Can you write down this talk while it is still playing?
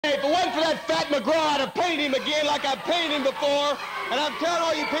Hey, if it wasn't for that fat McGraw, I'd have painted him again like I've painted him before. And I'm telling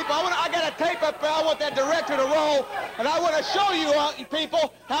all you people, I got a tape up there. I want that director to roll. And I want to show you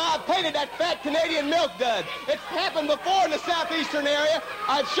people how I painted that fat Canadian milk dud. It's happened before in the Southeastern area.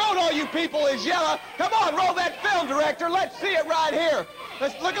 I've shown all you people is yellow. Come on, roll that film, director. Let's see it right here.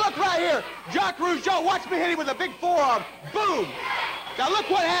 Let's look right here. Jacques Rougeau, watch me hit him with a big forearm. Boom. Now look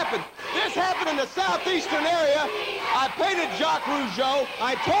what happened. This happened in the Southeastern area. I painted Jacques Rougeau.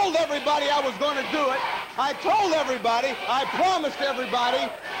 I told everybody I was going to do it. I told everybody, I promised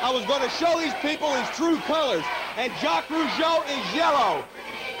everybody I was going to show these people his true colors. And Jacques Rougeau is yellow.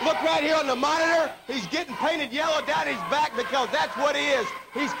 Look right here on the monitor. He's getting painted yellow down his back because that's what he is.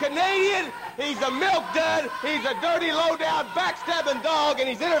 He's Canadian. He's a milk dud. He's a dirty, low-down, backstabbing dog, and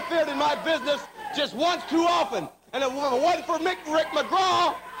he's interfered in my business just once too often. And if it wasn't for Rick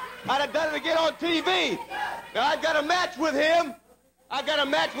McGraw, I'd have done it again on TV. Now, I've got a match with him. I've got a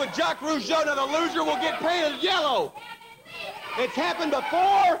match with Jacques Rougeau. Now, the loser will get painted yellow. It's happened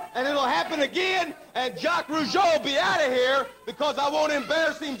before, and it'll happen again, and Jacques Rougeau will be out of here because I won't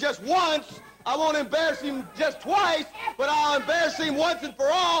embarrass him just once. I won't embarrass him just twice, but I'll embarrass him once and for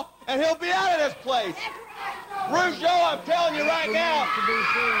all, and he'll be out of this place. Rougeau, I'm telling you right now.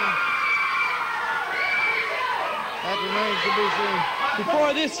 That remains to be seen.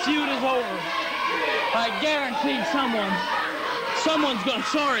 Before this feud is over, I guarantee someone's going to,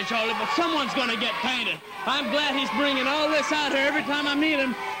 sorry, Charlie, but someone's going to get painted. I'm glad he's bringing all this out here. Every time I meet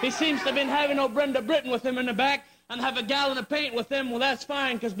him, he seems to have been having old Brenda Britton with him in the back and have a gallon of paint with him. Well, that's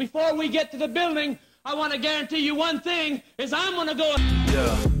fine, because before we get to the building, I want to guarantee you one thing, is I'm going to go...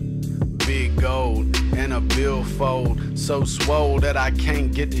 Yeah, big gold and a billfold, so swole that I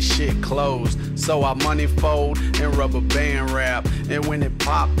can't get the shit closed. So I money fold and rubber band wrap, and when it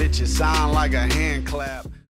pop, bitches sound like a hand clap.